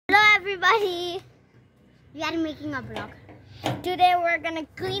everybody! We are making a vlog. Today we're gonna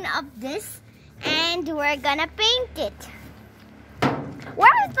clean up this and we're gonna paint it.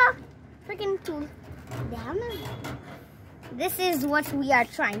 Where's the freaking tool? Down there. This is what we are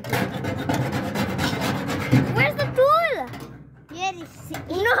trying to do. Where's the tool? Here it is.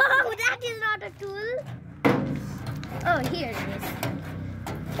 No, that is not a tool. Oh, here it is.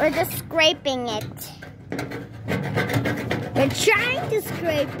 We're just scraping it. We're trying to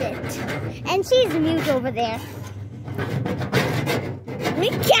scrape it. And she's mute over there. We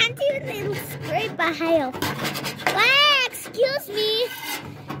can't even scrape a hail. Ah, excuse me.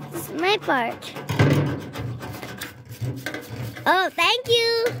 This is my part. Oh, thank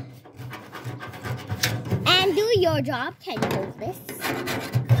you. And do your job. Can you hold this?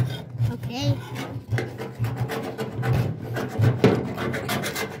 Okay.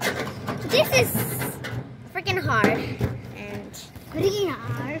 This is freaking hard. Pretty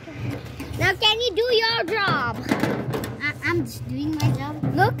hard. Now can you do your job? I'm just doing my job.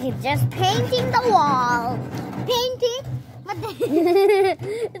 Look, it's just painting the wall. Painting? But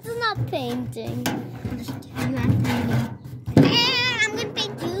it's not painting. You are painting. I'm gonna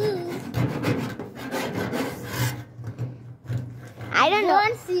paint you. I don't know.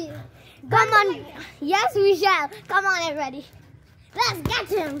 See. Come on. Yes, we shall. Come on, everybody. Let's get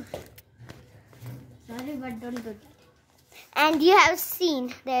him. Sorry, but don't do that. And you have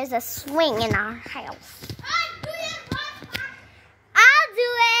seen there's a swing in our house. I'll do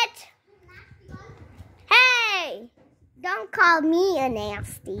it. Hey, don't call me a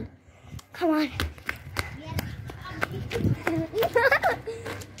nasty. Come on.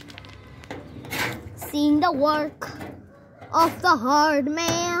 Seeing the work of the hard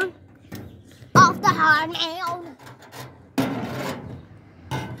man. Of the hard man.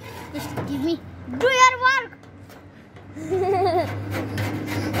 Just give me, do your work.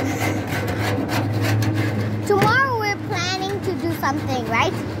 Tomorrow we're planning to do something,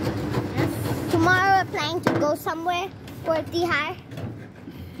 right? Yes. Tomorrow we're planning to go somewhere for Tihar.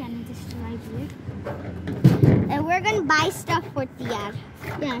 Can I just right here? And we're gonna buy stuff for Tihar.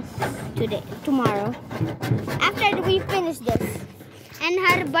 Yes. Tomorrow. After we finish this. And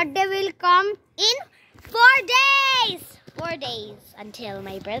her birthday will come in 4 days. 4 days until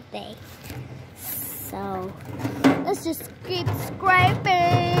my birthday. So let's just keep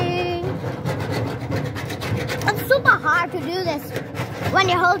scraping. It's super hard to do this when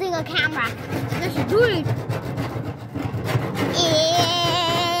you're holding a camera. Just do it.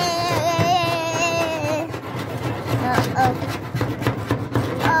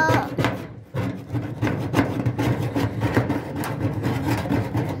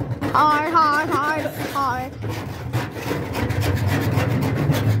 Hard, hard, hard, hard.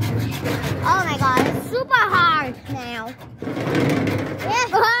 Oh my god, it's super hard now. Yeah.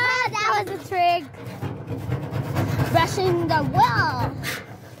 Oh, that was a trick. Brushing the wall.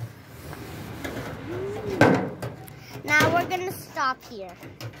 Now we're gonna stop here.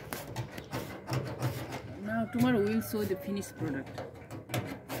 Now tomorrow we'll show the finished product.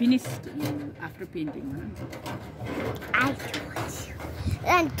 Finished after painting. I told you.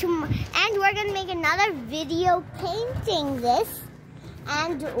 And we're gonna make another video painting this.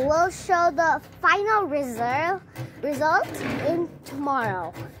 And we'll show the final result in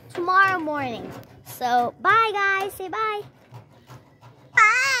tomorrow morning. So bye guys, say bye.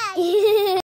 Bye.